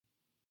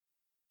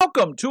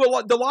Welcome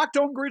to the Locked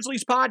On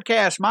Grizzlies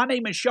podcast. My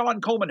name is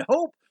Shawn Coleman.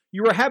 Hope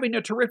you are having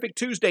a terrific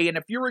Tuesday. And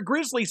if you're a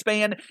Grizzlies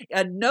fan,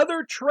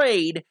 another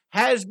trade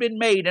has been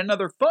made,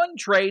 another fun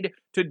trade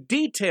to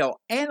detail,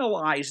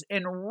 analyze,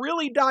 and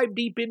really dive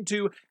deep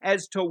into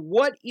as to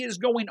what is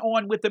going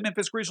on with the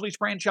Memphis Grizzlies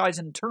franchise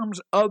in terms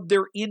of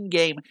their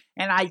endgame.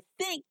 And I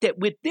think that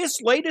with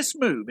this latest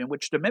move in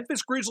which the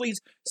Memphis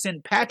Grizzlies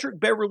send Patrick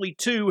Beverley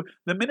to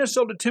the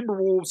Minnesota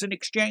Timberwolves in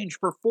exchange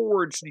for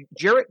forwards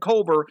Jarrett,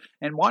 Culver,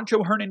 and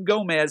Juancho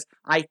Hernan-Gomez,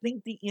 I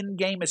think the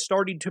endgame is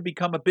starting to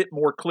become a bit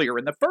more clear.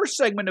 In the first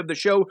segment of the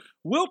show,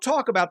 we'll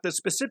talk about the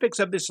specifics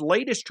of this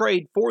latest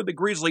trade for the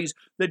Grizzlies,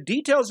 the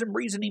details and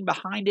reasoning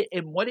behind it,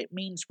 and what it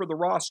means for the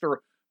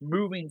roster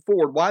moving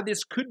forward, why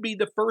this could be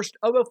the first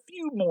of a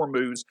few more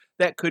moves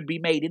that could be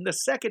made. In the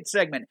second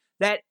segment,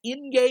 that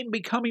endgame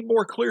becoming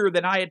more clear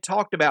than I had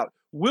talked about.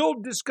 We'll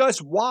discuss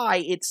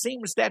why it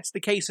seems that's the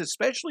case,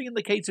 especially in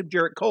the case of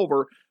Jarrett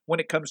Culver when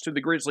it comes to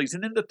the Grizzlies.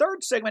 And in the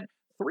third segment,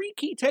 3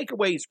 key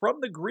takeaways from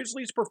the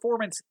Grizzlies'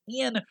 performance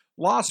in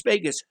Las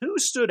Vegas. Who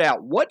stood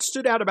out? What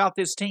stood out about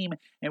this team?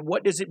 And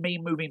what does it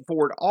mean moving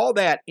forward? All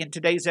that in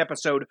today's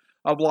episode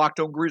of Locked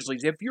On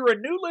Grizzlies. If you're a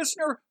new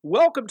listener,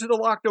 welcome to the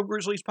Locked On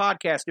Grizzlies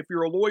podcast. If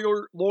you're a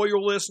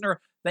loyal listener,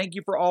 thank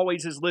you for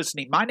always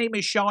listening. My name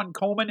is Shawn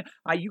Coleman.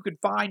 You can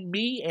find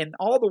me and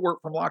all the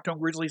work from Locked On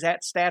Grizzlies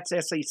at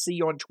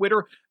StatsSAC on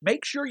Twitter.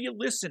 Make sure you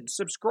listen,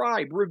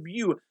 subscribe,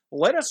 review.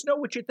 Let us know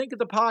what you think of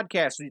the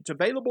podcast. It's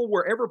available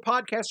wherever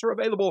podcasts are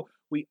available.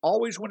 We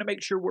always want to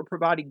make sure we're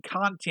providing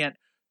content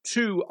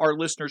to our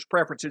listeners'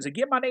 preferences.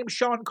 Again, my name is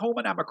Shawn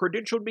Coleman. I'm a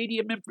credentialed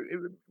media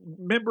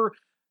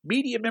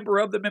member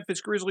of the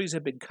Memphis Grizzlies.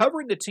 Have been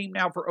covering the team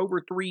now for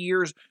over 3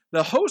 years.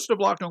 The host of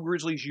Locked On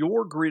Grizzlies,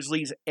 your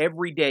Grizzlies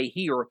every day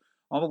here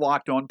on the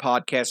Locked On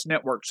Podcast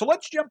Network. So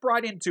let's jump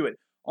right into it.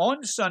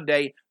 On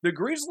Sunday, the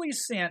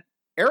Grizzlies sent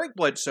Eric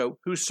Bledsoe,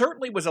 who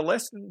certainly was a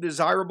less than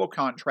desirable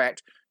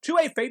contract, to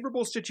a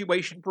favorable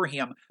situation for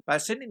him by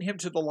sending him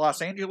to the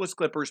Los Angeles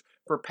Clippers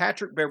for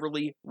Patrick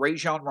Beverley,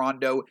 Rajon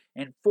Rondo,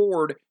 and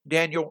forward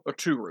Daniel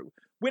Oturu.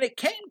 When it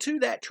came to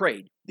that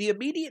trade, the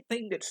immediate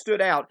thing that stood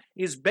out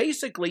is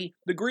basically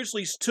the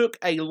Grizzlies took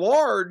a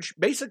large,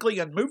 basically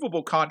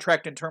unmovable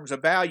contract in terms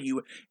of value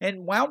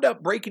and wound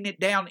up breaking it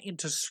down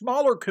into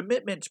smaller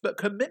commitments, but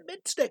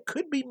commitments that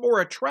could be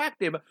more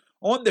attractive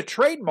on the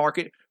trade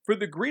market for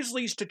the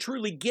Grizzlies to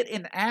truly get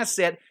an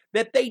asset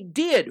that they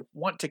did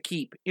want to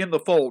keep in the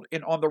fold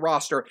and on the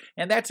roster.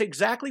 And that's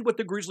exactly what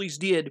the Grizzlies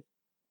did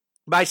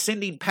by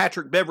sending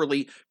Patrick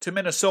Beverley to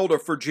Minnesota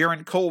for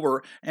Jarrett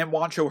Culver and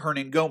Juancho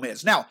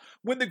Hernan-Gomez. Now,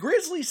 when the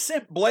Grizzlies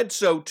sent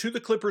Bledsoe to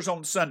the Clippers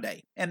on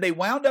Sunday, and they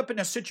wound up in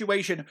a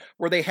situation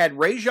where they had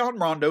Rajon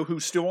Rondo,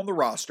 who's still on the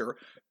roster,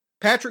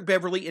 Patrick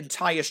Beverley and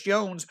Tyus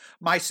Jones,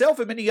 myself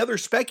and many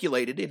others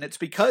speculated, and it's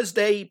because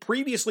they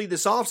previously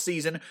this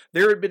offseason,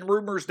 there had been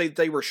rumors that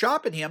they were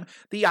shopping him.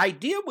 The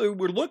idea we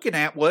were looking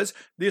at was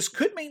this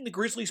could mean the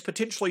Grizzlies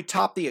potentially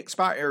shop the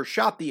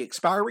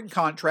expiring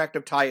contract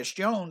of Tyus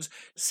Jones,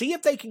 see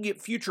if they can get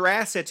future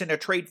assets in a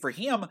trade for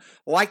him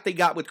like they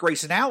got with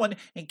Grayson Allen,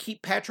 and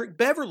keep Patrick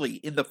Beverley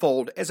in the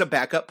fold as a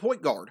backup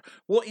point guard.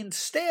 Well,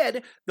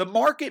 instead, the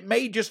market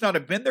may just not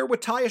have been there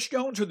with Tyus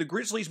Jones, or the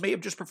Grizzlies may have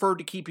just preferred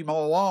to keep him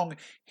all along.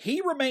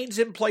 He remains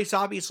in place,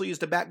 obviously, as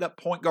the backup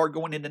point guard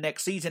going into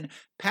next season.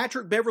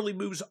 Patrick Beverley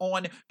moves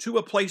on to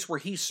a place where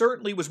he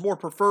certainly was more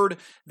preferred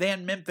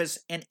than Memphis,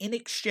 and in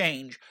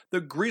exchange, the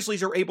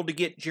Grizzlies are able to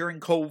get Jarrett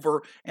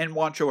Culver and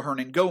Juancho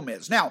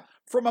Hernan-Gomez. Now,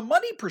 from a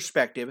money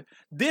perspective,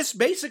 this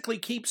basically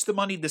keeps the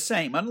money the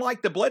same,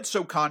 unlike the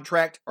Bledsoe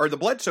contract, or the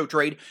Bledsoe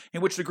trade,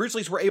 in which the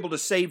Grizzlies were able to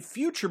save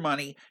future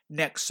money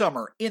next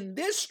summer. In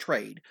this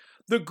trade,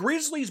 the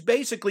Grizzlies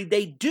basically,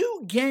 they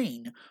do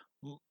gain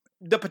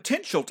the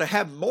potential to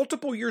have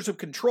multiple years of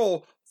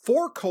control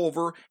for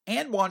Culver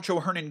and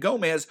Juancho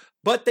Hernan-Gomez,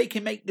 but they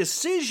can make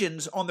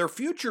decisions on their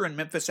future in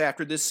Memphis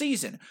after this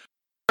season.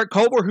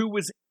 Culver, who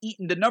was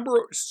the number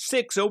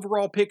 6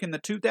 overall pick in the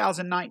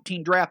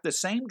 2019 draft, the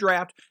same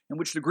draft in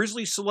which the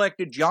Grizzlies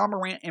selected John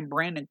Morant and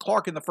Brandon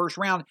Clark in the first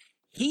round,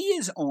 he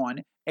is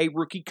on a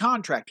rookie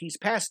contract. He's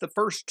passed the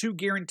first 2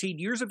 guaranteed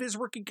years of his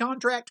rookie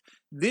contract.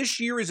 This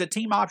year is a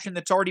team option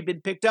that's already been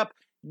picked up.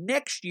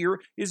 Next year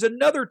is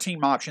another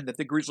team option that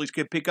the Grizzlies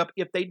could pick up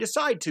if they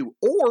decide to.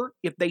 Or,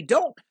 if they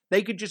don't,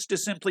 they could just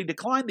simply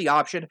decline the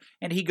option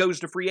and he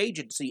goes to free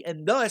agency.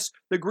 And thus,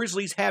 the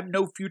Grizzlies have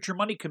no future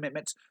money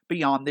commitments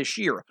beyond this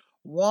year.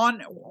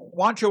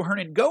 Juancho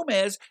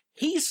Hernan-Gomez,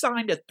 he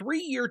signed a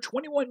 3-year,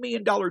 $21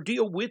 million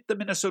deal with the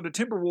Minnesota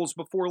Timberwolves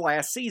before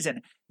last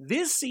season.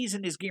 This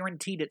season is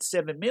guaranteed at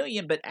 $7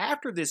 million, but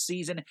after this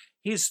season,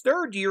 his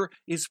third year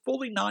is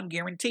fully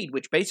non-guaranteed,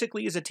 which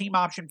basically is a team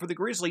option for the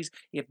Grizzlies.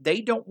 If they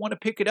don't want to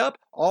pick it up,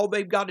 all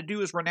they've got to do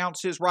is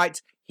renounce his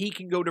rights. He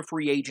can go to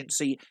free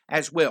agency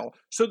as well.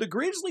 So the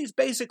Grizzlies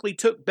basically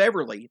took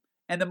Beverley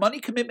and the money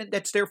commitment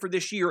that's there for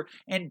this year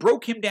and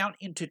broke him down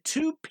into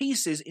two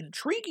pieces,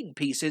 intriguing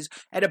pieces,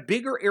 at a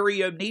bigger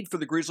area of need for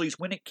the Grizzlies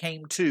when it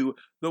came to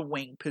the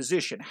wing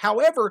position.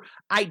 However,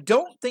 I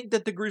don't think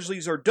that the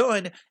Grizzlies are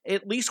done,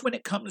 at least when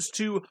it comes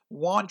to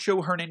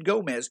Juancho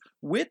Hernangomez,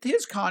 with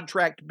his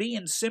contract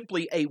being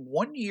simply a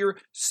 1-year,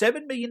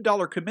 $7 million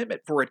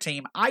commitment for a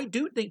team. I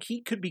do think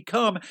he could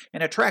become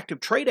an attractive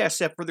trade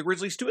asset for the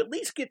Grizzlies to at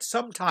least get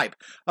some type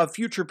of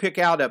future pick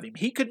out of him.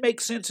 He could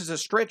make sense as a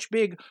stretch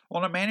big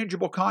on a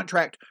manageable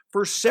contract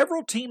for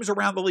several teams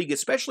around the league,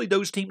 especially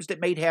those teams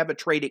that may have a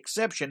trade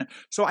exception.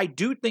 So I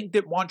do think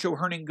that Juancho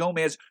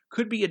Hernangomez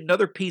could be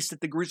another piece that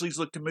the Grizzlies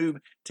look to move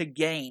to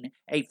gain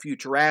a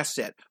future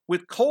asset.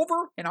 With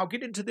Culver, and I'll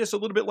get into this a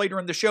little bit later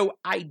in the show,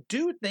 I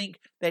do think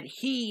that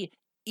he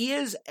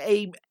is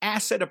an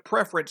asset of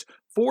preference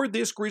for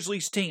this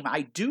Grizzlies team.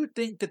 I do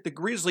think that the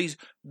Grizzlies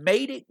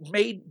made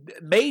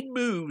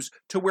moves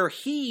to where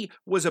he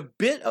was a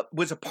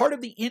part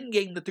of the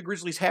endgame that the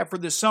Grizzlies have for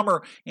this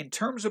summer in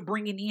terms of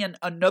bringing in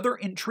another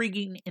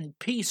intriguing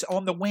piece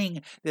on the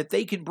wing that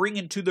they can bring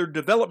into their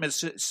development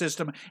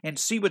system and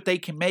see what they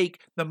can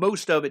make the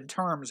most of in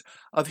terms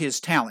of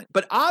his talent.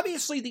 But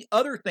obviously the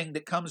other thing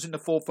that comes into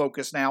full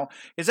focus now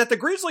is that the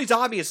Grizzlies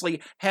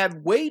obviously have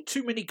way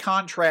too many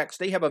contracts.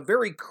 They have a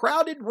very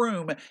crowded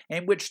room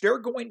in which they're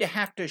going to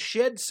have to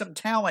shed some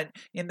talent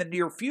in the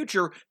near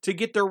future to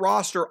get their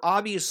roster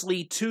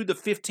obviously to the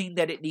 15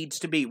 that it needs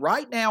to be.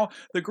 Right now,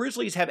 the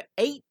Grizzlies have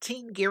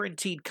 18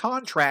 guaranteed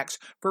contracts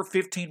for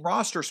 15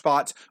 roster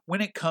spots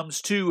when it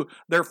comes to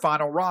their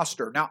final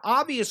roster. Now,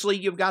 obviously,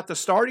 you've got the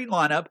starting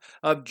lineup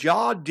of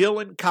Ja,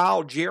 Dillon,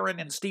 Kyle, Jarrett,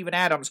 and Steven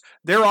Adams.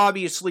 They're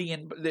obviously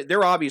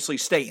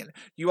staying.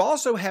 You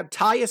also have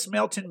Tyus,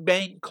 Melton,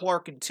 Bain,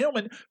 Clark, and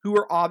Tillman, who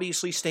are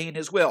obviously staying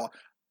as well.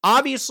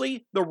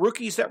 Obviously, the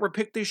rookies that were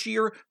picked this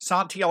year,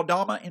 Santi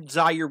Aldama and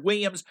Zaire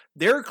Williams,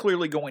 they're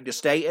clearly going to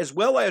stay, as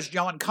well as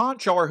John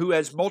Conchar, who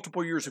has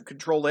multiple years of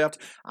control left.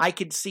 I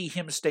can see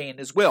him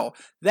staying as well.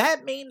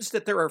 That means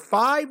that there are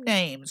 5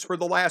 names for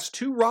the last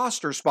 2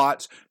 roster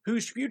spots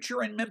whose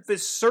future in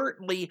Memphis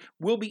certainly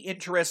will be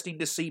interesting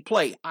to see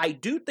play. I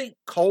do think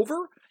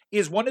Culver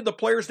is one of the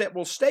players that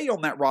will stay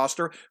on that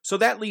roster, so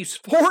that leaves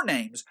 4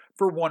 names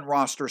for 1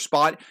 roster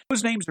spot.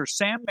 Those names are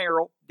Sam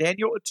Merrill,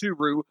 Daniel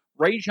Oturu,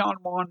 Rajon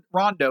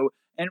Rondo,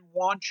 and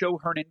Juancho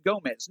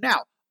Hernangomez.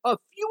 Now, a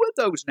few of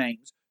those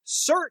names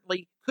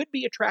certainly could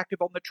be attractive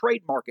on the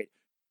trade market.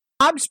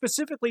 I'm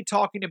specifically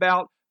talking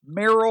about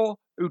Merrill,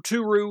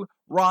 Oturu,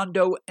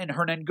 Rondo, and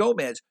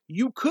Hernangomez.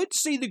 You could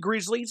see the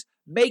Grizzlies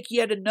make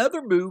yet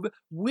another move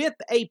with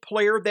a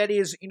player that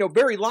is,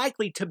 very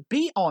likely to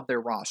be on their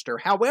roster.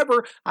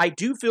 However, I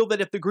do feel that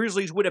if the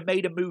Grizzlies would have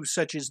made a move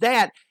such as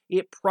that,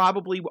 it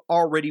probably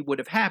already would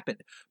have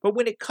happened. But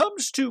when it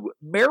comes to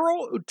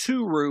Merrill,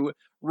 Oturu,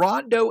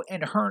 Rondo,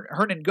 and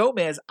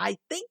Hernangomez, I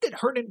think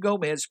that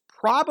Hernangomez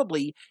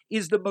probably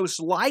is the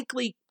most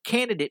likely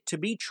candidate to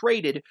be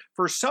traded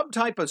for some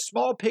type of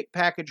small pick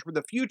package for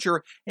the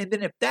future. And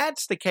then if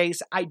that's the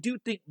case, I do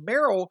think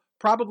Merrill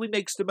probably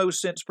makes the most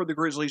sense for the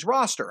Grizzlies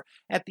roster.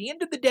 At the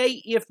end of the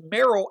day, if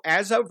Merrill,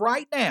 as of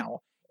right now,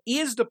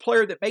 is the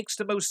player that makes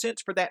the most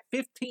sense for that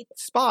 15th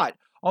spot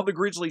on the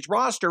Grizzlies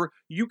roster,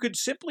 you could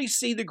simply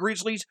see the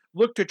Grizzlies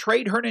look to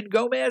trade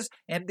Hernangomez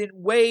and then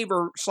waive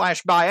or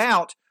 / buy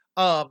out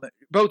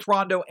both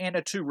Rondo and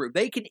Oturu.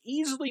 They can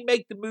easily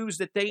make the moves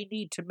that they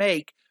need to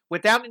make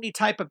without any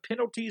type of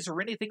penalties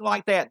or anything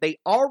like that. They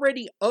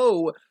already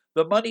owe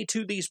the money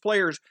to these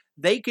players.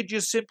 They could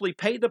just simply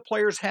pay the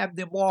players, have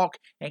them walk,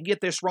 and get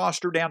this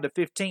roster down to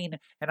 15.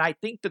 And I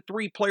think the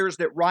 3 players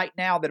that right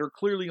now that are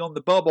clearly on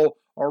the bubble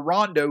are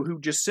Rondo, who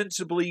just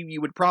sensibly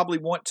you would probably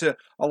want to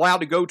allow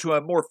to go to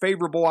a more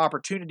favorable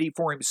opportunity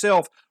for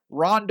himself.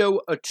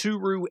 Rondo,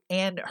 Oturu,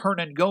 and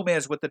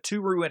Hernangomez. With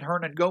Oturu and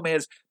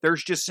Hernangomez,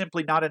 there's just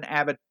simply not an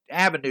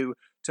avenue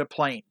to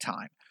playing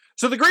time.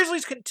 So the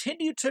Grizzlies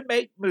continue to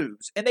make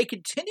moves, and they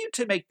continue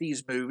to make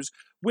these moves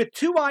with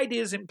 2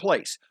 ideas in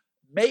place,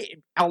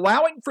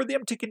 allowing for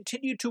them to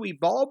continue to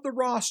evolve the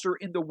roster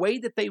in the way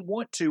that they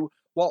want to,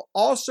 while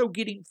also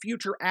getting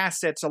future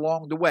assets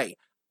along the way.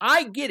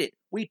 I get it.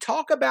 We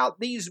talk about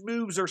these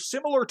moves are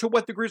similar to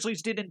what the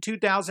Grizzlies did in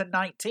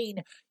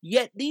 2019,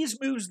 yet these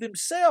moves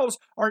themselves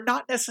are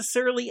not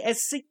necessarily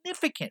as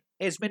significant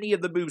as many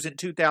of the moves in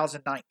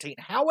 2019.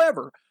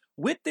 However,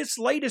 with this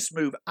latest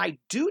move, I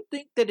do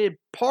think that a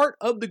part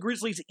of the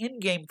Grizzlies'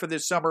 endgame for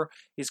this summer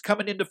is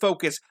coming into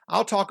focus.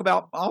 I'll talk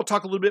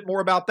a little bit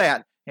more about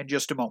that in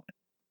just a moment.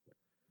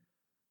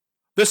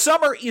 The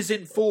summer is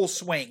in full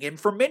swing, and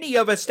for many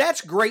of us,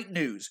 that's great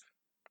news.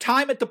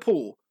 Time at the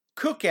pool,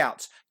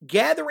 cookouts,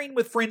 gathering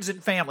with friends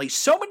and family,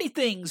 so many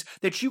things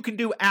that you can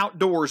do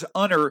outdoors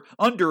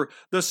under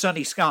the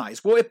sunny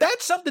skies. Well, if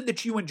that's something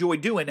that you enjoy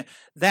doing,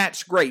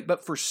 that's great.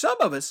 But for some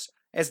of us,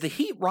 as the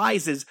heat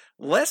rises,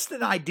 less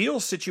than ideal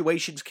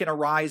situations can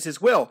arise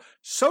as well.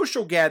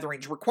 Social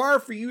gatherings require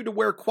for you to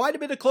wear quite a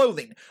bit of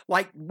clothing,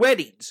 like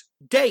weddings,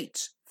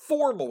 dates,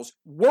 formals,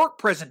 work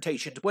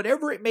presentations,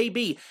 whatever it may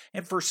be.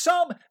 And for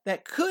some,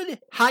 that could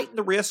heighten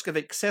the risk of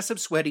excessive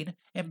sweating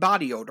and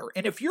body odor.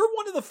 And if you're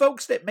one of the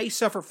folks that may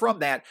suffer from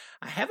that,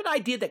 I have an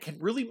idea that can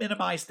really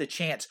minimize the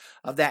chance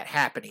of that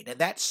happening, and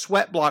that's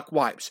Sweat Block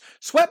wipes.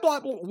 Sweat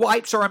Block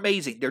wipes are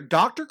amazing. They're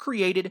doctor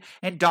created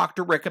and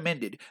doctor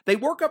recommended. They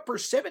work up for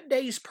 7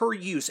 days per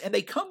use, and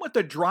they come with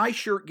a dry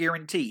shirt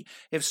guarantee.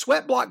 If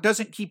Sweat Block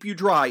doesn't keep you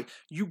dry,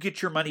 you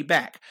get your money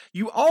back.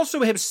 You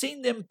also have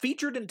seen them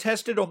featured and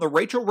tested on the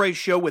Rachel Ray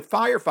Show with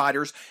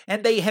firefighters,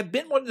 and they have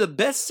been one of the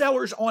best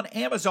sellers on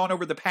Amazon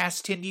over the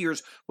past 10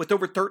 years with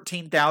over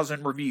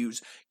 13,000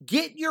 reviews.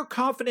 Get your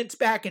confidence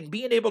back in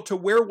being able to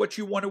wear what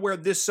you want to wear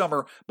this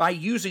summer by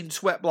using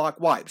Sweat Block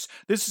wipes.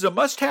 This is a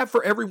must-have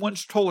for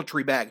everyone's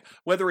toiletry bag.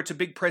 Whether it's a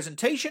big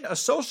presentation, a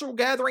social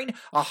gathering,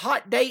 a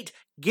hot date,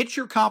 get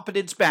your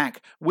confidence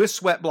back with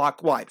Sweat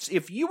Block wipes.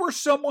 If you or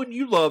someone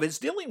you love is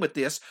dealing with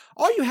this,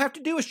 all you have to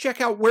do is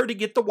check out where to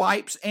get the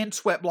wipes and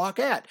Sweat Block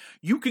at.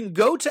 You can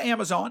go to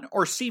Amazon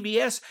or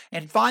CVS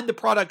and find the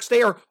products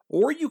there,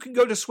 or you can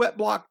go to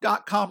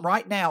sweatblock.com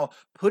right now,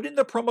 put in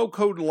the promo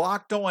code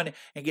Locked On,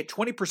 and get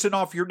 20%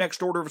 off your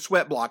next order of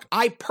Sweat Block.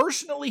 I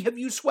personally have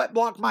used Sweat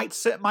Block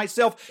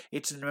myself.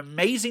 It's an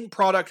amazing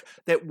product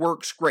that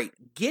works great.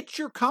 Get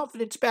your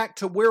confidence back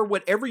to wear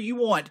whatever you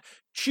want.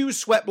 Choose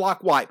Sweat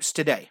Block wipes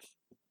today.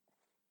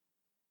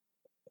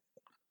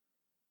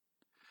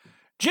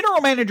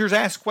 General managers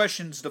ask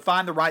questions to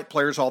find the right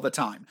players all the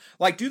time,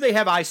 like do they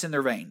have ice in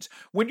their veins?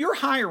 When you're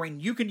hiring,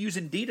 you can use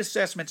Indeed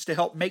assessments to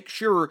help make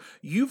sure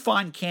you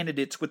find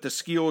candidates with the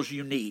skills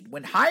you need.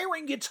 When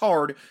hiring gets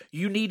hard,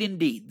 you need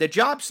Indeed, the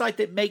job site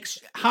that makes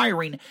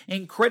hiring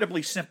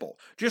incredibly simple.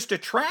 Just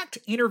attract,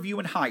 interview,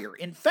 and hire.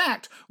 In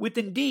fact, with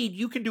Indeed,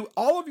 you can do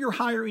all of your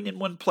hiring in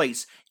one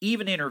place,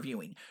 even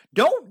interviewing.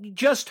 Don't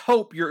just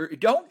hope your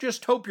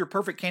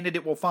perfect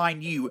candidate will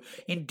find you.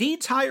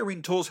 Indeed's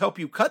hiring tools help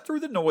you cut through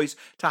the noise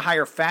to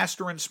hire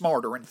faster and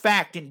smarter. In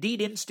fact,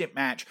 Indeed Instant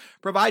Match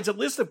provides a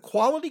list of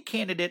quality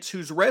candidates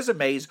whose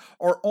resumes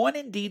are on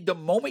Indeed the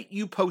moment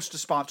you post a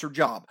sponsored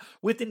job.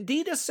 With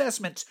Indeed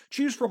assessments,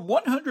 choose from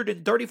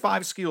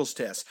 135 skills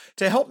tests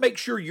to help make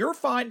sure you're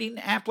finding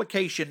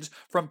applications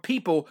from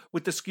people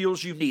with the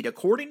skills you need.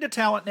 According to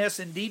Talent Nest,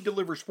 Indeed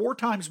delivers 4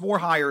 times more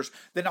hires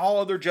than all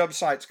other job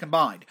sites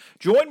combined.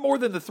 Join more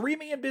than the 3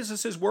 million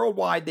businesses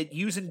worldwide that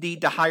use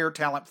Indeed to hire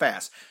talent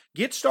fast.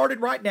 Get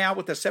started right now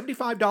with a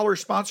 $75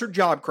 sponsored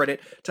job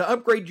credit to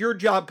upgrade your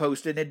job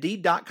post at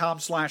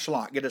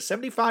Indeed.com/locked. Get a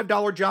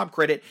 $75 job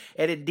credit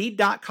at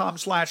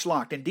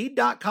Indeed.com/locked.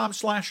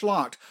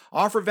 Indeed.com/locked.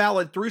 Offer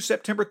valid through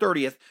September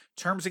 30th.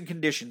 Terms and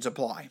conditions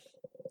apply.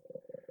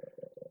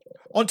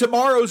 On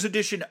tomorrow's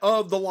edition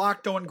of the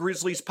Locked On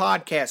Grizzlies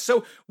podcast.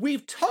 So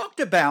we've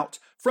talked about,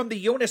 from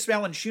the Jonas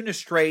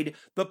Valanciunas trade,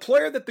 the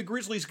player that the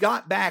Grizzlies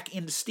got back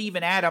in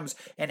Steven Adams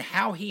and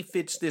how he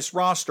fits this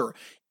roster.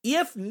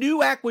 If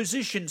new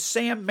acquisitions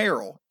Sam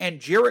Merrill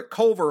and Jarrett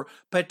Culver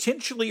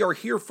potentially are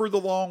here for the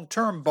long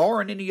term,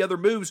 barring any other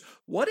moves,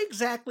 what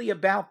exactly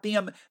about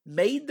them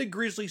made the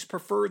Grizzlies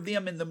prefer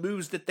them in the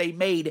moves that they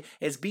made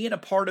as being a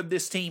part of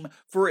this team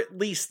for at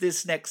least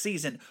this next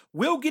season?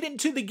 We'll get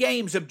into the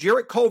games of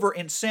Jarrett Culver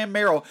and Sam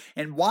Merrill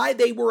and why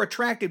they were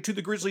attractive to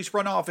the Grizzlies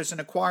front office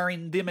and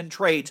acquiring them in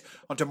trades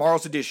on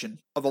tomorrow's edition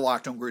of the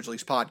Locked On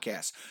Grizzlies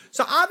podcast.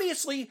 So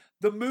obviously,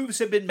 the moves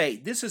have been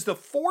made. This is the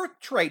 4th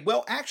trade,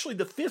 well, actually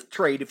the 5th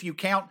trade if you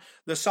count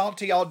the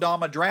Santi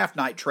Aldama draft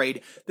night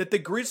trade that the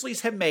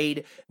Grizzlies have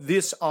made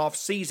this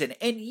offseason.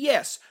 And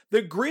yes,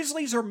 the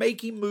Grizzlies are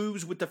making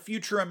moves with the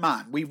future in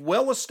mind. We've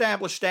well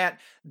established that.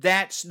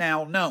 That's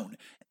now known.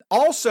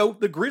 Also,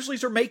 the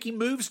Grizzlies are making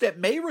moves that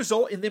may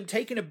result in them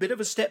taking a bit of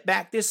a step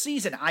back this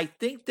season. I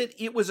think that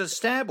it was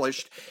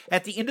established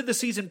at the end of the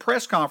season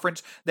press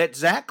conference that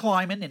Zach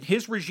Kleiman and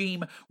his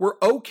regime were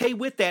okay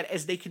with that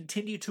as they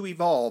continue to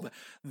evolve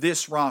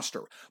this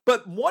roster.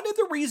 But one of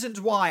the reasons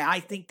why I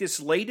think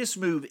this latest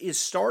move is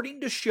starting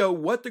to show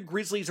what the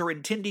Grizzlies are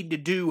intending to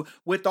do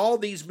with all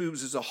these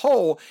moves as a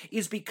whole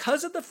is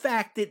because of the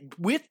fact that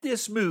with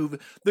this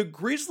move, the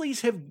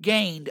Grizzlies have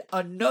gained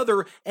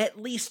another at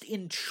least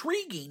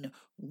intriguing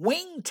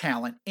wing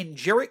talent in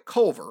Jarrett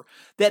Culver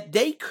that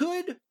they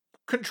could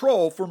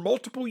control for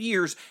multiple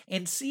years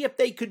and see if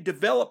they could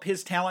develop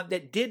his talent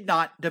that did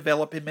not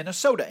develop in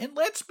Minnesota. And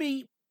let's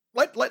be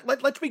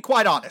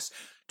quite honest.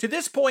 To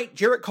this point,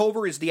 Jarrett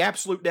Culver is the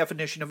absolute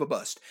definition of a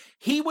bust.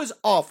 He was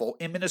awful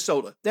in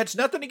Minnesota. That's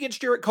nothing against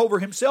Jarrett Culver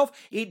himself.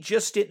 It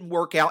just didn't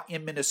work out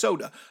in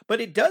Minnesota.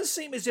 But it does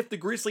seem as if the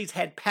Grizzlies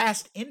had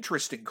past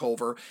interest in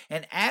Culver.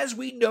 And as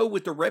we know,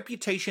 with the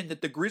reputation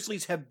that the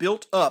Grizzlies have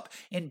built up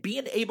in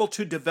being able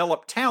to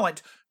develop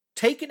talent,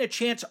 taking a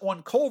chance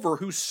on Culver,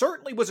 who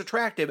certainly was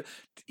attractive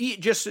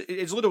just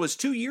as little as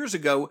 2 years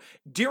ago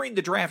during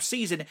the draft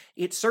season,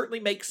 it certainly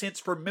makes sense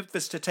for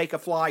Memphis to take a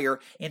flyer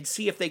and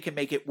see if they can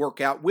make it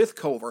work out with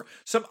Culver.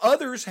 Some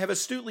others have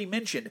astutely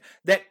mentioned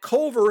that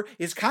Culver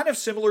is kind of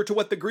similar to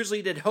what the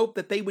Grizzlies had hoped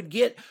that they would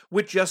get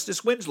with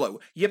Justice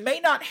Winslow. You may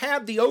not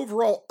have the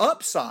overall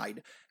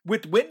upside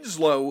with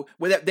Winslow,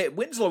 that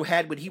Winslow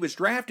had when he was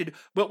drafted,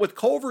 but with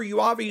Culver, you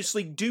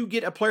obviously do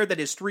get a player that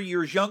is 3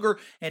 years younger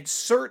and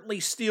certainly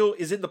still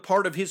is in the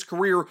part of his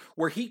career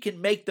where he can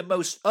make the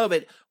most of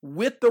it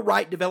with the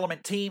right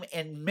development team,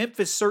 and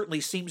Memphis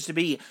certainly seems to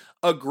be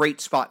a great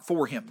spot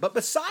for him. But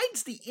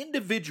besides the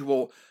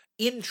individual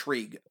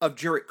intrigue of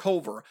Jarrett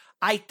Culver,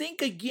 I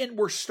think, again,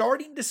 we're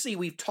starting to see,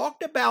 we've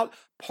talked about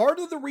part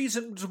of the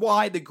reasons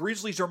why the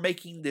Grizzlies are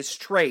making this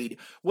trade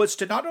was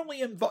to not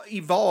only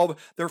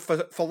evolve their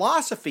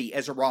philosophy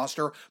as a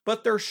roster,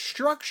 but their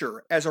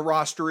structure as a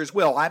roster as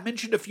well. I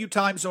mentioned a few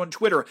times on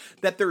Twitter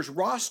that there's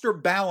roster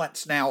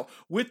balance now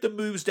with the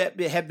moves that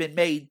have been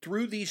made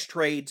through these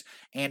trades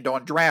and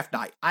on draft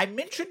night. I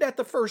mentioned at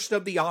the first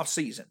of the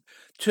offseason,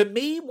 to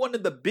me, one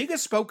of the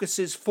biggest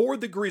focuses for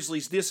the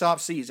Grizzlies this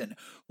offseason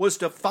was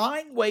to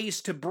find ways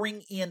to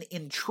bring in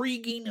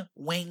intriguing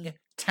wing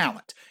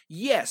talent.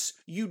 Yes,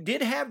 you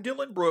did have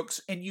Dillon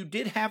Brooks and you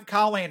did have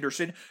Kyle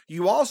Anderson.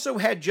 You also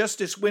had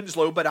Justice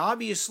Winslow, but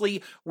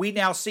obviously we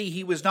now see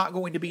he was not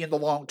going to be in the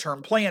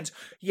long-term plans.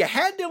 You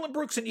had Dillon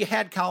Brooks and you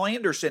had Kyle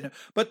Anderson,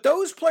 but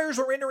those players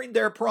are entering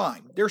their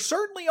prime. They're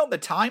certainly on the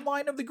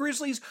timeline of the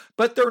Grizzlies,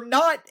 but they're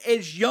not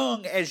as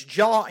young as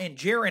Ja and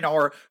Jarrett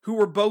are, who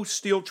are both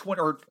still 20,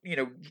 or,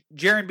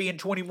 Jarrett being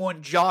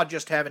 21, Ja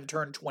just having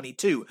turned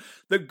 22.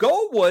 The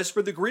goal was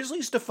for the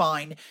Grizzlies to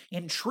find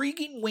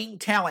intriguing wing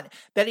talent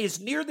that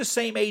is near the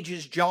same age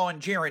as Ja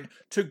and Jarrett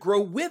to grow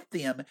with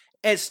them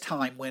as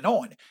time went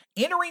on.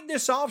 Entering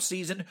this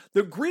offseason,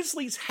 the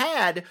Grizzlies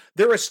had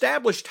their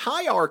established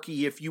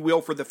hierarchy, if you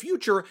will, for the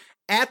future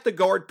at the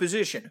guard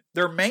position.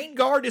 Their main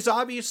guard is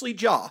obviously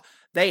Ja.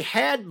 They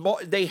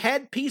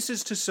had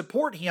pieces to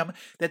support him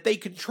that they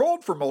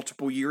controlled for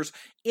multiple years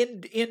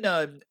in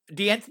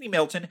DeAnthony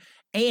Melton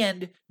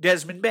and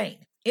Desmond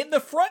Bane. In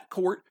the front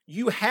court,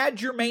 you had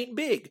your main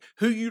big,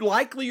 who is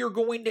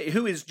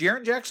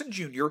Jaren Jackson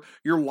Jr.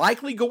 You're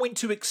likely going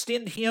to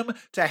extend him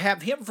to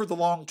have him for the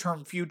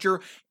long-term future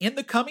in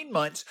the coming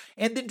months.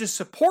 And then to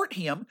support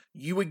him,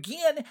 you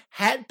again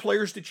had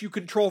players that you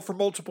control for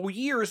multiple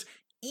years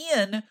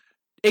in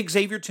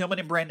Xavier Tillman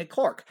and Brandon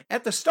Clark.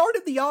 At the start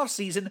of the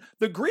offseason,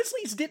 the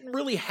Grizzlies didn't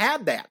really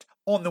have that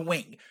on the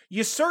wing.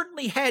 You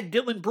certainly had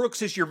Dillon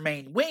Brooks as your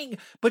main wing,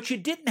 but you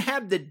didn't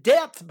have the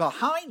depth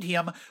behind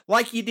him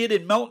like you did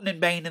in Melton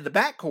and Bane in the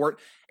backcourt,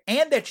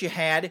 and that you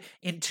had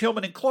in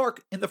Tillman and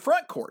Clark in the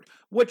front court.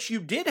 What you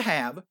did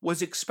have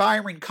was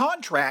expiring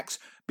contracts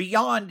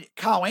beyond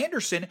Kyle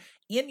Anderson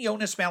in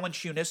Jonas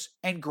Valanciunas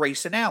and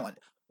Grayson Allen.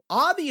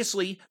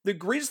 Obviously, the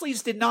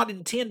Grizzlies did not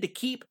intend to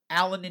keep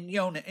Allen and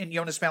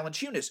Jonas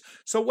Valanciunas.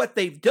 So what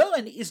they've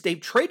done is they've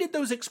traded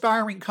those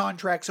expiring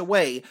contracts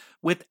away.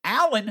 With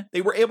Allen, they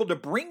were able to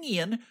bring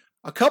in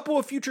a couple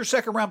of future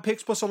second-round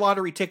picks plus a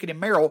lottery ticket in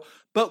Merrill.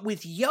 But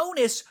with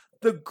Jonas,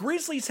 the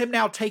Grizzlies have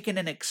now taken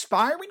an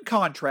expiring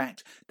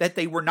contract that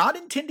they were not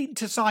intending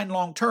to sign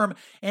long-term,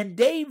 and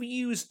they've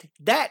used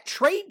that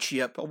trade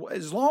chip,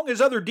 as long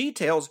as other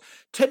details,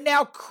 to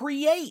now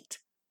create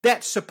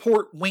that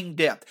support wing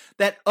depth,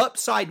 that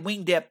upside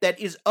wing depth that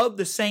is of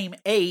the same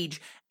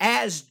age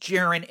as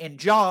Jaren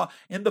and Ja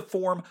in the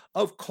form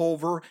of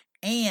Culver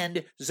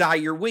and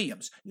Zaire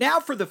Williams.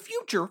 Now for the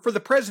future, for the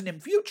present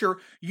and future,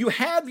 you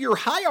have your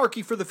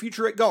hierarchy for the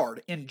future at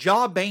guard in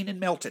Ja, Bane, and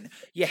Melton.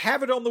 You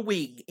have it on the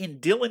wing in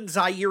Dillon,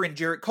 Zaire, and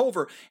Jarrett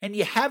Culver, and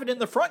you have it in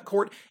the front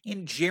court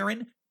in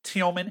Jaren,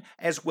 Tillman,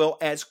 as well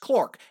as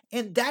Clark.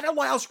 And that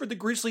allows for the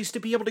Grizzlies to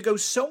be able to go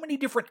so many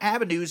different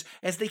avenues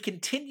as they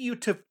continue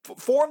to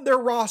form their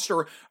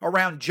roster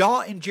around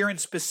Ja and Jaren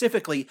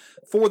specifically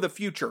for the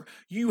future.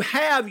 You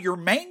have your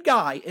main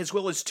guy as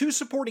well as two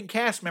supporting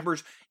cast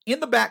members in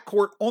the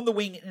backcourt, on the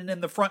wing, and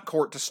in the front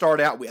court to start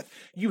out with.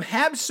 You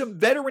have some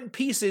veteran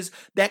pieces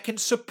that can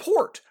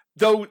support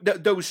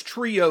those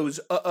trios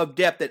of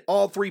depth at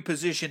all three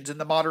positions in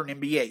the modern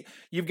NBA.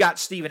 You've got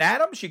Steven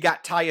Adams, you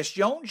got Tyus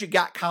Jones, you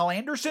got Kyle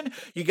Anderson,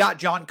 you got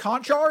John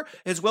Conchar,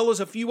 as well as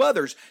a few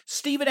others.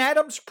 Steven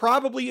Adams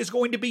probably is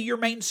going to be your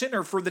main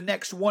center for the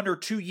next 1 or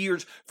 2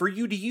 years for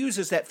you to use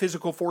as that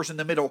physical force in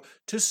the middle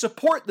to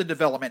support the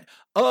development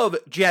of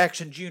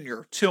Jackson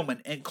Jr.,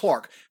 Tillman, and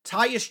Clark.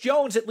 Tyus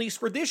Jones, at least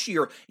for this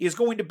year, is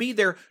going to be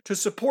there to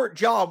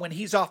support Ja when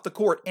he's off the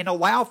court and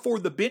allow for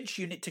the bench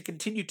unit to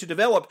continue to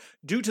develop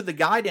due to the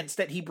guidance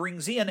that he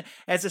brings in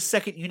as a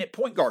second unit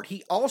point guard.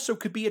 He also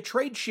could be a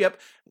trade chip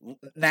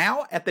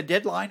now at the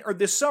deadline or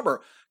this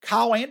summer.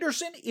 Kyle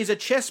Anderson is a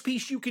chess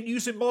piece you can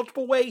use in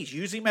multiple ways.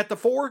 Use him at the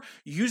 4,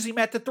 use him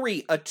at the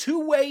 3. A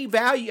two-way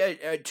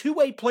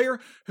player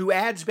who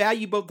adds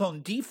value both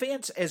on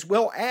defense as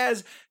well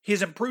as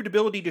his improved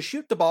ability to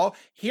shoot the ball.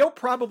 He'll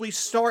probably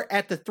start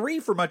at the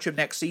 3 for much of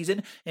next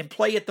season and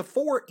play at the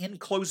 4 in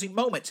closing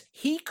moments.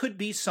 He could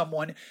be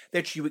someone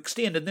that you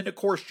extend. And then, of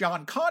course,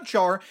 John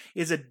Conchar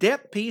is a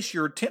depth piece,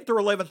 your 10th or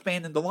 11th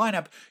man in the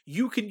lineup.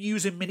 You can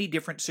use in many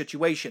different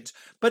situations.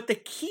 But the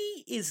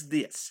key is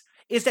this.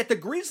 is that the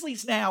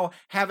Grizzlies now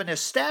have an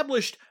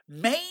established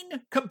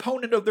main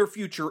component of their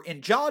future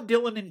in Ja,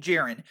 Dillon, and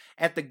Jarrett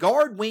at the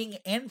guard, wing,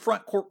 and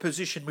front court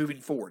position moving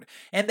forward.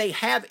 And they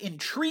have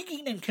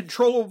intriguing and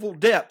controllable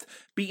depth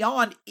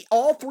beyond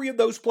all three of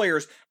those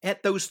players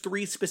at those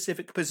three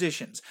specific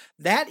positions.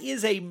 That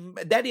is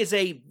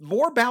a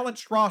more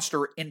balanced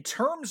roster in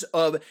terms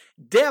of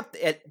depth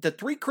at the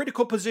three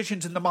critical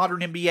positions in the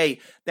modern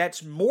NBA.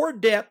 That's more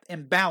depth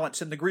and balance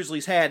than the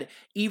Grizzlies had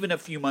even a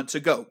few months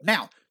ago.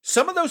 Now,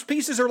 some of those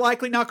pieces are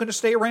likely not going to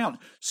stay around.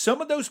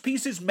 Some of those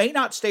pieces may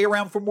not stay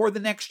around for more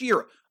than next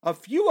year. A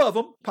few of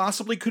them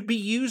possibly could be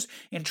used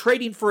in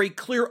trading for a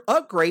clear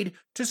upgrade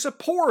to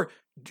support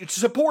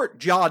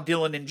Ja,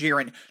 Dillon, and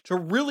Jarrett to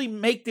really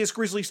make this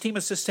Grizzlies team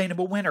a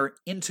sustainable winner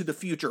into the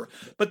future.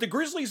 But the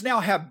Grizzlies now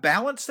have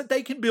balance that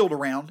they can build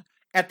around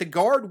at the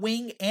guard,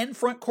 wing, and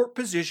front court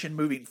position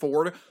moving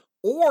forward,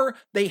 or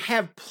they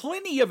have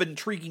plenty of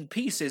intriguing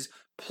pieces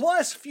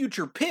plus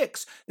future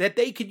picks that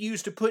they could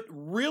use to put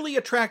really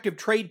attractive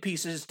trade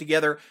pieces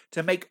together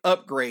to make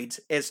upgrades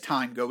as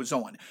time goes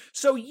on.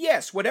 So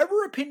yes,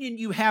 whatever opinion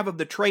you have of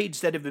the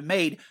trades that have been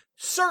made,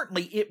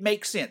 certainly it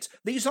makes sense.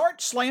 These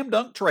aren't slam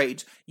dunk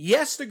trades.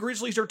 Yes, the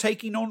Grizzlies are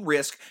taking on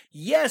risk.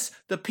 Yes,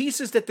 the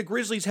pieces that the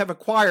Grizzlies have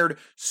acquired,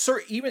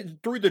 even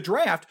through the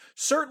draft,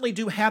 certainly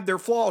do have their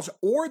flaws,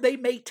 or they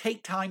may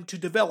take time to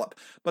develop.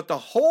 But the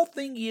whole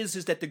thing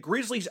is that the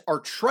Grizzlies are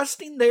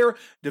trusting their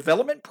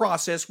development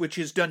process, which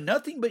has done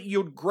nothing but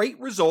yield great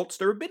results.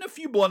 There have been a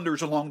few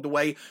blunders along the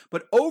way,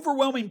 but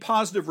overwhelming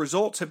positive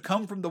results have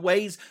come from the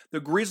ways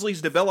the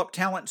Grizzlies develop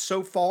talent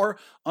so far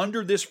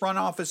under this front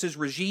office's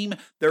regime.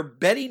 They're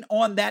betting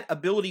on that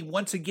ability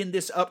once again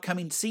this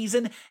upcoming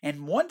season,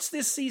 and once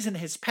this season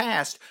has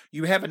passed,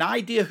 you have an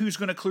idea who's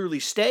going to clearly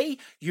stay,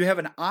 you have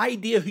an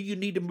idea who you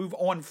need to move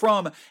on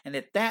from, and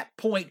at that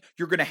point,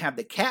 you're going to have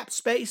the cap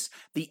space,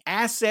 the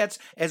assets,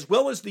 as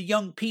well as the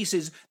young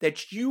pieces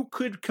that you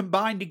could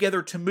combine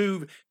together to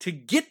move to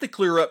get the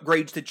clear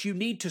upgrades that you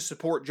need to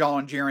support Ja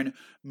and Jarrett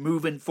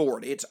moving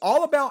forward. It's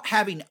all about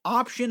having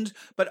options,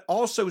 but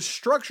also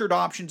structured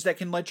options that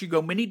can let you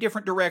go many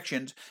different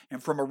directions.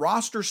 And from a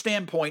roster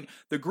standpoint,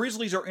 the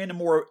Grizzlies are in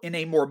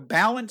a more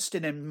balanced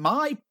and, in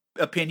my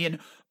opinion,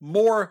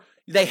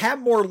 they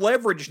have more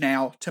leverage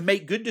now to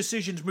make good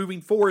decisions moving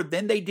forward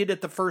than they did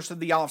at the first of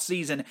the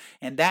offseason,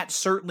 and that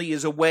certainly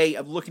is a way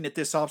of looking at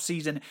this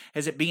offseason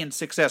as it being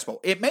successful.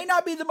 It may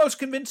not be the most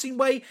convincing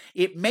way,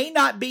 it may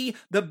not be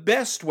the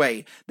best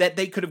way that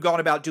they could have gone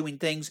about doing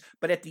things,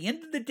 but at the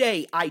end of the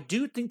day, I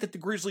do think that the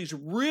Grizzlies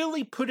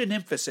really put an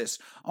emphasis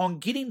on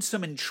getting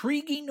some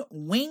intriguing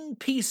wing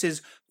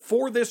pieces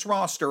for this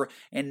roster,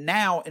 and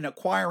now in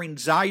acquiring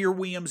Zaire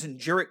Williams and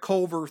Jarrett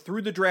Culver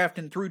through the draft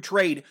and through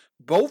trade,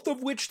 both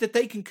of which that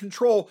they can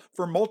control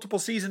for multiple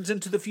seasons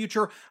into the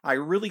future. I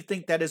really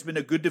think that has been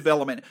a good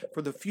development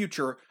for the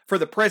future, for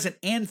the present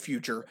and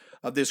future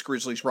of this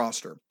Grizzlies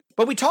roster.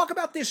 But we talk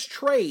about this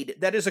trade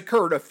that has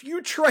occurred. A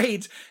few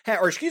trades,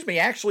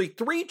 actually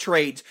 3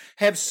 trades,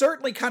 have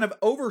certainly kind of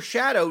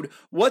overshadowed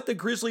what the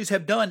Grizzlies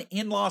have done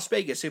in Las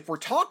Vegas. If we're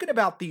talking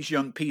about these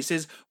young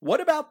pieces, what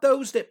about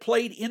those that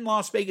played in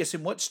Las Vegas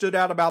and what stood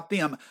out about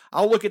them?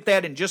 I'll look at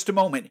that in just a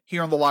moment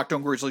here on the Locked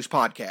On Grizzlies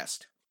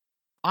podcast.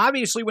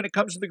 Obviously, when it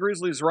comes to the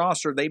Grizzlies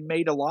roster, they've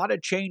made a lot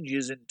of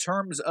changes in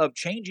terms of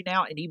changing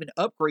out and even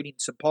upgrading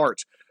some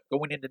parts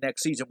going into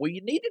next season. Well,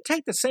 you need to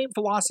take the same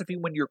philosophy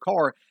when your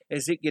car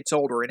as it gets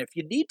older. And if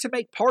you need to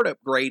make part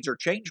upgrades or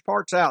change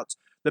parts out,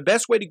 the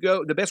best way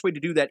to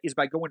do that is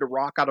by going to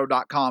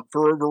rockauto.com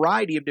for a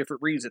variety of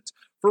different reasons.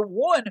 For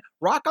one,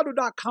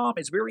 rockauto.com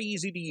is very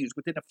easy to use.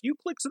 Within a few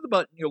clicks of the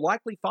button, you'll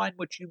likely find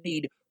what you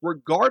need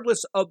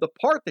regardless of the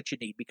part that you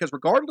need, because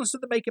regardless of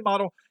the make and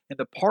model and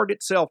the part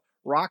itself,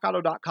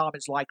 rockauto.com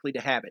is likely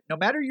to have it. No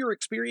matter your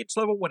experience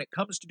level when it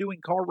comes to doing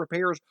car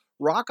repairs,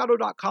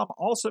 rockauto.com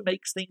also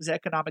makes things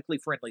economically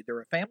friendly.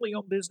 They're a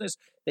family-owned business.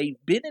 They've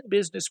been in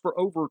business for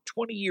over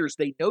 20 years.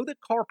 They know that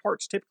car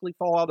parts typically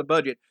fall out of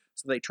budget,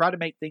 so they try to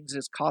make things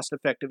as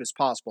cost-effective as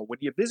possible. When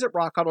you visit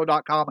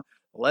rockauto.com,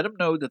 let them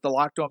know that the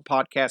Locked On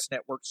Podcast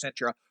Network sent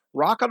you.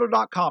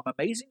 rockauto.com,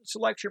 amazing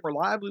selection,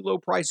 reliably low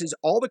prices,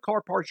 all the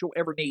car parts you'll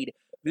ever need.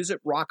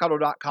 Visit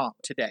rockauto.com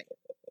today.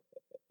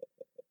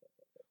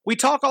 We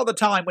talk all the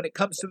time when it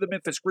comes to the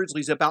Memphis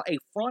Grizzlies about a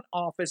front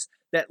office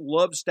that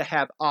loves to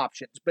have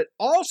options. But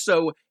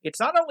also,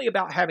 it's not only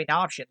about having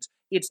options,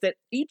 it's that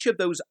each of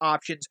those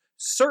options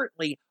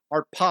certainly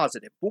are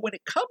positive. But when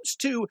it comes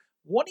to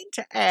wanting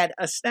to add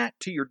a snack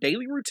to your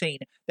daily routine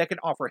that can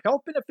offer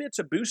health benefits,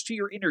 a boost to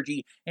your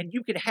energy, and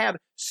you can have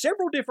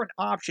several different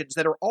options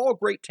that are all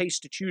great tastes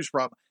to choose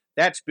from,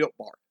 that's Built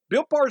Bar.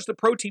 Built Bar is the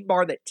protein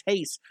bar that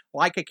tastes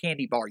like a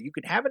candy bar. You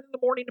can have it in the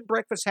morning and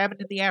breakfast, have it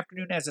in the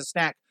afternoon as a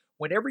snack.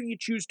 Whenever you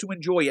choose to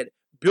enjoy it,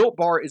 Built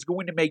Bar is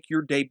going to make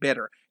your day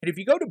better. And if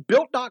you go to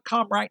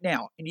Built.com right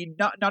now, and you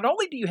not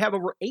only do you have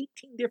over 18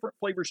 different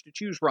flavors to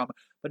choose from,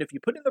 but if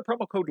you put in the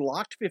promo code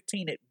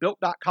LOCKED15 at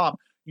Built.com,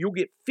 you'll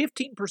get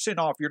 15%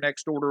 off your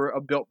next order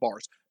of Built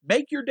Bars.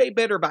 Make your day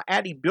better by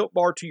adding Built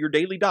Bar to your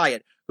daily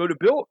diet. Go to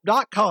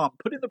Built.com,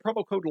 put in the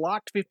promo code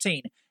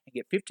LOCKED15, and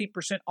get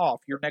 15%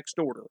 off your next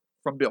order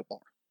from Built Bar.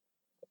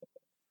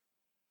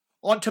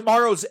 On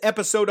tomorrow's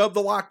episode of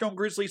the Locked On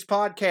Grizzlies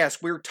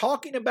podcast, we're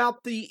talking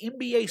about the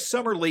NBA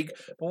Summer League,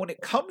 but when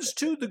it comes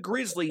to the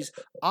Grizzlies,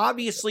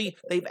 obviously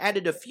they've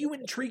added a few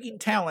intriguing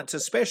talents,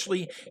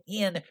 especially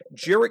in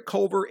Jarrett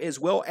Culver as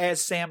well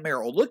as Sam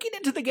Merrill. Looking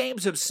into the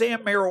games of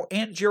Sam Merrill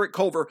and Jarrett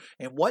Culver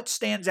and what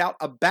stands out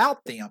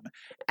about them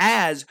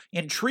as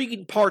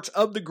intriguing parts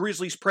of the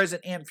Grizzlies'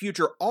 present and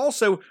future.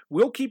 Also,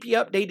 we'll keep you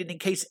updated in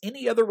case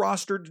any other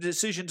roster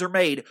decisions are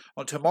made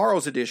on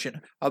tomorrow's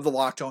edition of the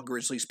Locked On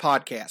Grizzlies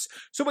podcast.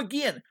 So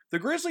again, the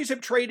Grizzlies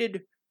have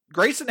traded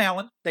Grayson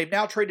Allen, they've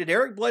now traded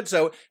Eric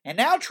Bledsoe, and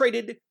now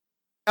traded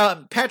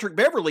Patrick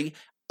Beverley,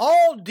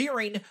 all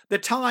during the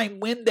time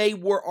when they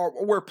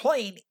were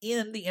playing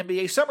in the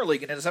NBA Summer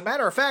League. And as a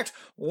matter of fact,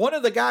 one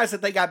of the guys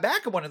that they got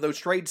back in one of those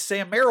trades,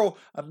 Sam Merrill,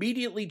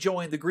 immediately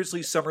joined the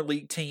Grizzlies Summer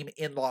League team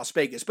in Las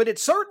Vegas. But it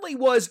certainly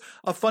was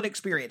a fun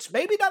experience.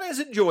 Maybe not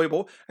as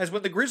enjoyable as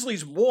when the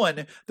Grizzlies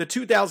won the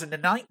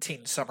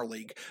 2019 Summer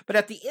League. But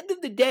at the end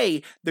of the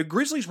day, the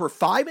Grizzlies were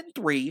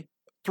 5-3,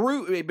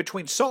 through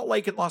between Salt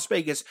Lake and Las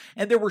Vegas,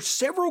 and there were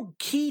several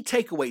key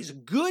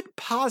takeaways, good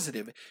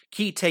positive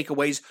key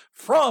takeaways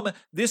from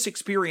this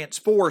experience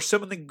for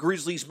some of the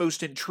Grizzlies'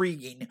 most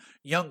intriguing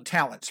young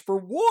talents. For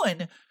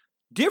one,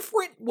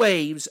 different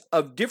waves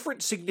of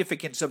different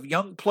significance of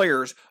young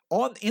players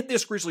in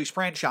this Grizzlies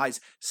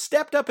franchise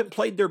stepped up and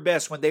played their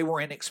best when they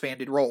were in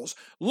expanded roles.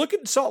 Look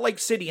at Salt Lake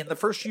City in the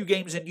first few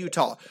games in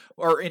Utah,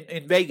 or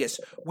in Vegas,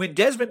 when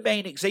Desmond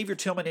Bane, Xavier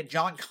Tillman, and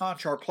John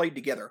Conchar played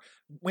together.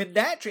 When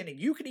that, and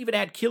you can even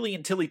add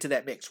Killian Tilly to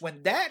that mix,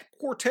 when that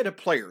quartet of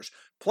players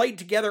played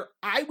together,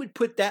 I would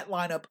put that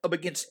lineup up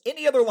against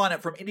any other lineup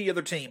from any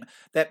other team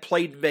that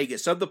played in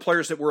Vegas, of the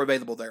players that were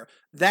available there.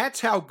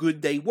 That's how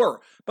good they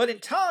were. But in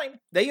time,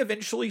 they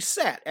eventually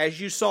sat,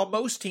 as you saw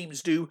most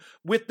teams do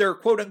with their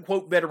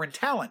quote-unquote veteran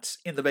talents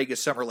in the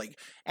Vegas Summer League.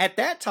 At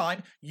that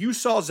time, you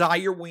saw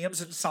Zaire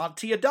Williams and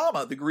Santi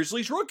Adama, the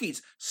Grizzlies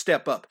rookies,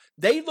 step up.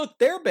 They looked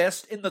their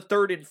best in the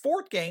third and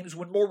fourth games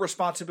when more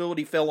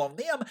responsibility fell on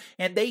them,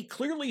 and they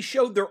clearly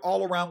showed their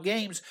all-around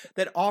games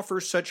that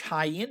offer such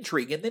high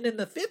intrigue. And then in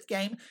the fifth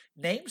game,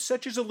 names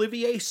such as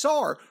Olivier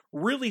Sarr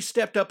really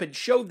stepped up and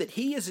showed that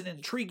he is an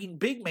intriguing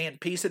big man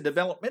piece, a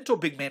developmental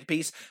big man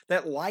piece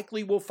that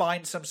likely will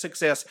find some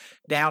success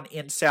down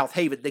in South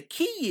Haven. The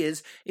key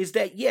is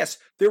that, yes,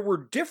 there were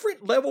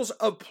different levels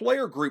of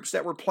player groups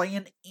that were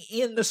playing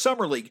in the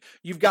Summer League.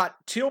 You've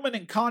got Tillman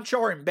and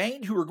Conchar and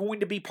Bane, who are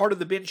going to be part of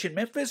the bench in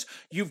Memphis.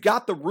 You've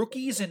got the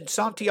rookies in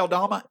Santi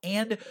Aldama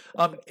and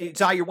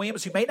Zaire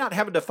Williams, who may not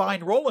have a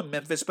defined role in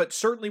Memphis, but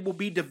certainly will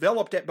be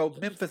developed at both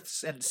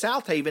Memphis and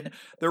South Haven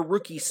their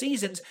rookie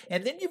seasons.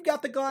 And then you've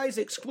got the guys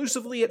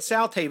exclusively at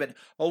South Haven,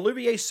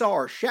 Olivier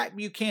Sarr, Shaq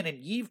Buchanan,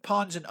 Yves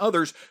Pons, and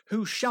others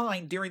who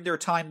shined during their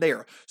time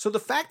there. So the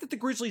fact that the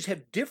Grizzlies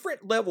have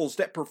different levels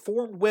that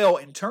performed well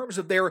in terms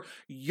of their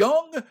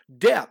young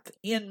depth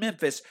in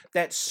Memphis,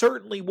 that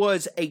certainly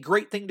was a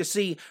great thing to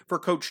see for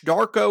Coach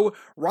Darko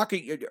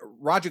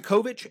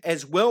Rajakovic,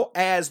 as well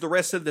as the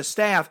rest of the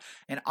staff,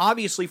 and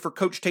obviously for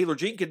Coach Taylor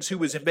Jenkins, who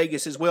was in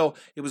Vegas as well.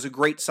 It was a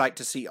great sight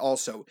to see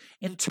also.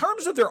 In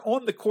terms of their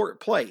on-the-court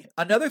play,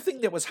 another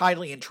thing that was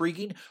highly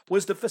intriguing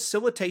was the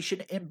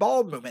facilitation and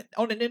ball movement.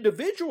 On an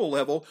individual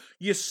level,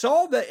 you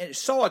saw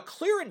a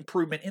clear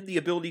improvement in the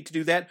ability to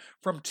do that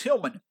from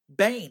Tillman,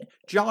 Bane,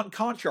 John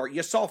Conchar.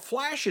 You saw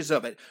flashes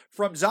of it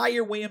from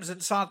Zaire Williams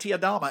and Santi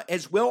Adama,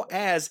 as well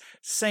as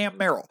Sam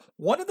Merrill.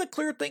 One of the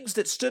clear things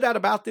that stood out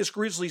about this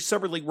Grizzlies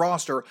Summer League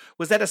roster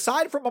was that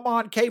aside from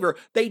Amon Caver,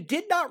 they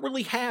did not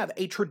really have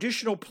a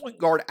traditional point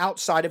guard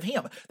outside of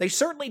him. They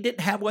certainly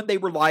didn't have one they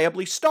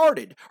reliably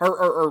started,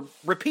 or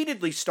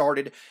repeatedly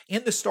started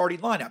in the starting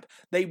lineup.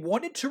 They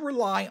wanted to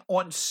rely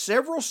on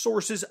several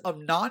sources of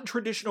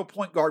non-traditional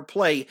point guard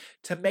play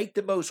to make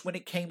the most when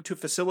it came to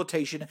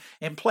facilitation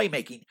and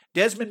playmaking.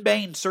 Desmond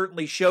Bane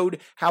certainly showed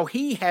how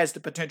he has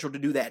the potential to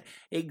do that.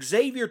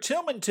 Xavier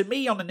Tillman, to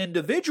me, on an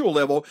individual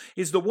level,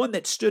 is the one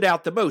that stood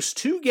out the most.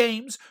 2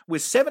 games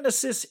with 7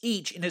 assists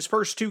each in his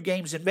first 2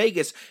 games in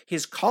Vegas.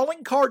 His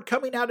calling card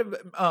coming out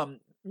of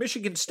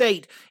Michigan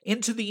State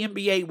into the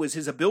NBA was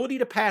his ability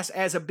to pass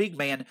as a big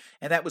man,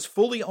 and that was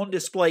fully on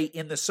display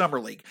in the Summer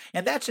League.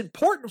 And that's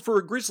important for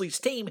a Grizzlies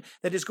team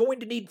that is going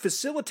to need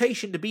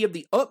facilitation to be of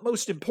the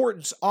utmost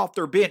importance off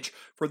their bench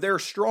for their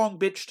strong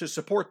bench to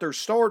support their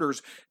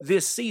starters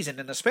this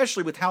season, and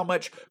especially with how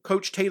much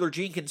Coach Taylor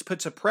Jenkins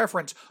puts a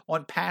preference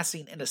on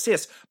passing and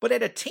assists. But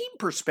at a team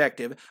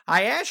perspective,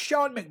 I asked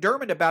Sean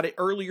McDermott about it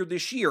earlier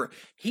this year.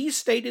 He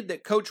stated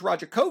that Coach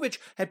Rajakovic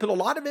had put a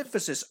lot of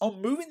emphasis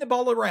on moving the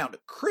ball around,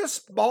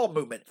 crisp ball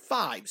movement,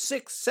 5,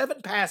 6,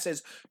 7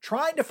 passes,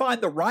 trying to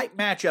find the right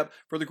matchup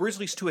for the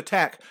Grizzlies to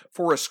attack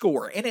for a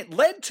score. And it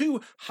led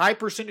to high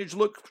percentage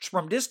looks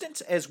from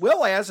distance, as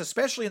well as,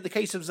 especially in the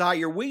case of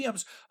Zaire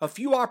Williams, a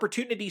few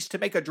opportunities to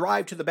make a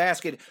drive to the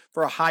basket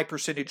for a high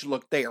percentage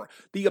look there.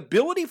 The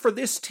ability for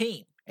this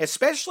team,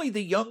 especially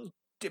the young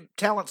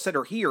talents that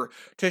are here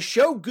to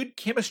show good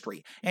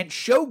chemistry and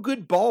show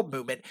good ball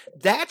movement.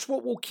 That's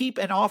what will keep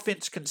an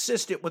offense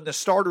consistent when the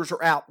starters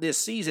are out this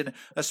season,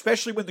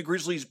 especially when the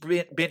Grizzlies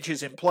bench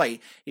is in play.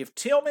 If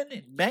Tillman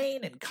and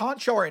Maine and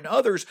Conchar and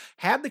others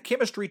have the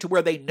chemistry to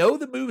where they know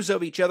the moves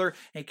of each other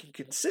and can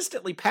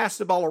consistently pass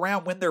the ball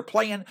around when they're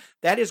playing,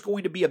 that is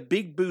going to be a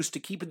big boost to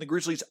keeping the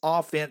Grizzlies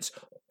offense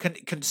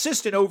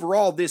consistent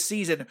overall this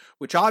season,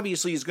 which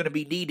obviously is going to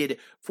be needed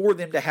for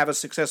them to have a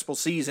successful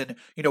season,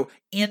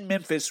 in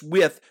Memphis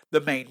with the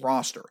main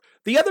roster.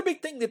 The other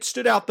big thing that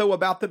stood out, though,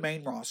 about the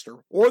main roster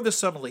or the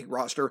Summer League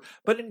roster,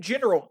 but in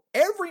general,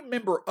 every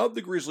member of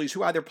the Grizzlies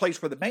who either plays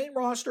for the main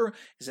roster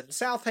is in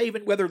South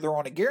Haven, whether they're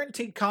on a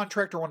guaranteed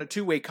contract or on a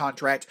two-way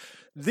contract,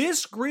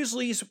 this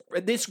Grizzlies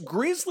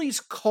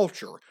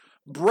culture,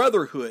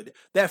 brotherhood,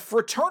 that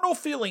fraternal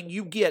feeling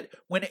you get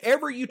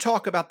whenever you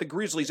talk about the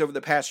Grizzlies over the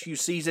past few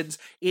seasons,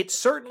 it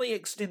certainly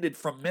extended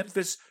from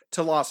Memphis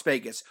to Las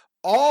Vegas.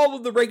 All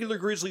of the regular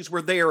Grizzlies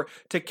were there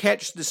to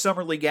catch the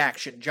Summer League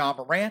action. John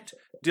Morant,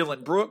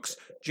 Dylan Brooks,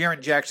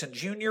 Jaren Jackson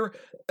Jr.,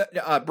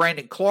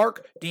 Brandon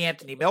Clark,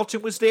 DeAnthony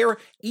Melton was there.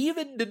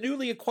 Even the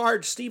newly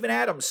acquired Steven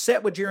Adams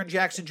sat with Jaren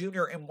Jackson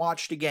Jr. and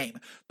watched a game.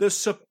 The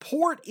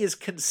support is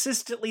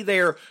consistently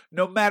there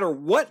no matter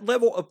what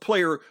level of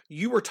player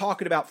you were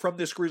talking about from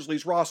this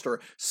Grizzlies roster.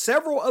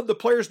 Several of the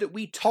players that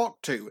we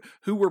talked to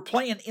who were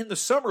playing in the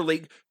Summer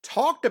League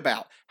talked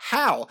about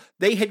how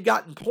they had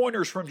gotten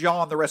pointers from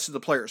John and the rest of the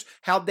players,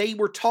 how they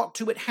were talked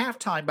to at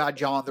halftime by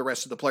John and the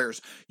rest of the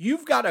players.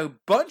 You've got a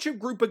bunch of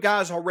group of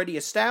guys already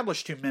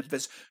established in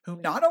Memphis who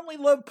not only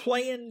love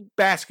playing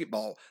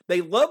basketball,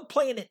 they love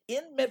playing it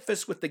in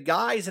Memphis with the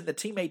guys and the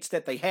teammates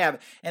that they have,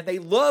 and they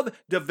love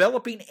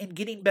developing and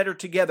getting better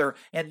together,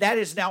 and that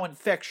is now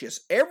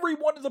infectious. Every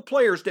one of the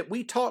players that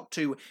we talked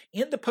to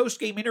in the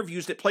post-game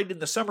interviews that played in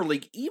the Summer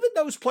League, even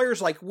those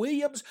players like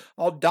Williams,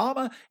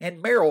 Aldama,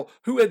 and Merrill,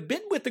 who have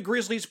been with the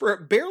Grizzlies for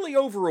barely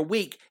over a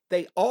week,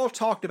 they all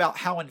talked about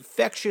how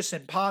infectious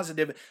and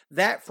positive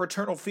that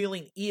fraternal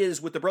feeling is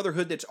with the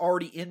brotherhood that's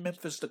already in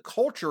Memphis, the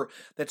culture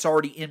that's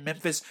already in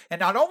Memphis.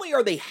 And not only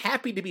are they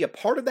happy to be a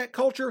part of that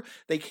culture,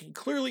 they can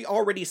clearly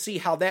already see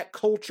how that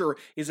culture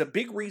is a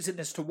big reason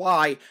as to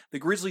why the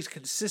Grizzlies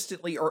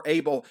consistently are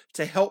able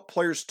to help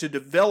players to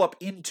develop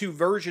into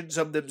versions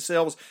of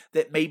themselves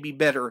that may be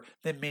better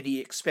than many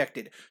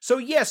expected. So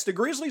yes, the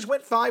Grizzlies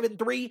went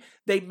 5-3.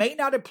 They may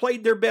not have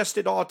played their best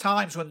at all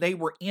times when they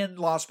were in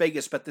Las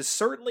Vegas, but this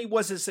certainly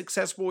was a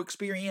successful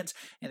experience,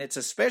 and it's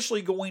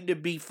especially going to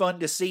be fun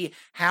to see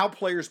how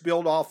players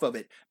build off of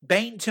it.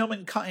 Bane, Tillman,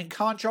 and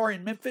Conchar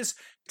in Memphis,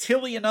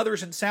 Tilly and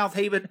others in South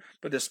Haven,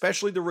 but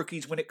especially the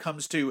rookies when it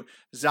comes to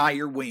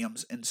Zaire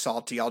Williams and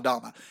Santi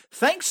Aldama.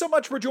 Thanks so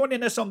much for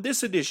joining us on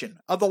this edition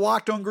of the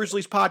Locked On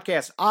Grizzlies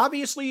podcast.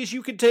 Obviously, as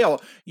you can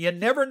tell, you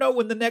never know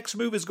when the next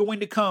move is going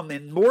to come,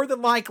 and more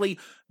than likely,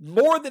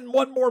 more than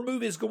one more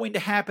move is going to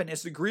happen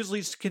as the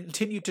Grizzlies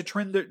continue to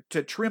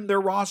trim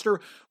their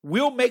roster.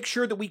 We'll make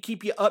sure that we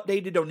keep you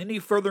updated on any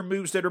further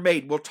moves that are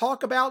made. We'll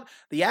talk about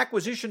the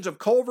acquisitions of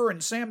Culver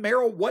and Sam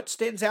Merrill, what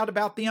stands out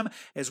about them,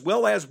 as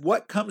well as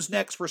what comes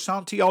next for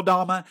Santi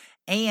Aldama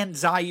and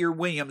Zaire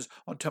Williams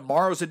on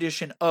tomorrow's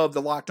edition of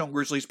the Locked On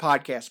Grizzlies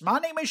podcast. My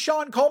name is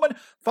Shawn Coleman.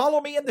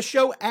 Follow me in the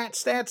show at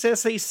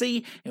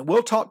StatsSAC, and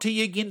we'll talk to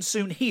you again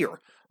soon here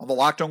on the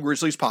Locked On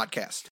Grizzlies podcast.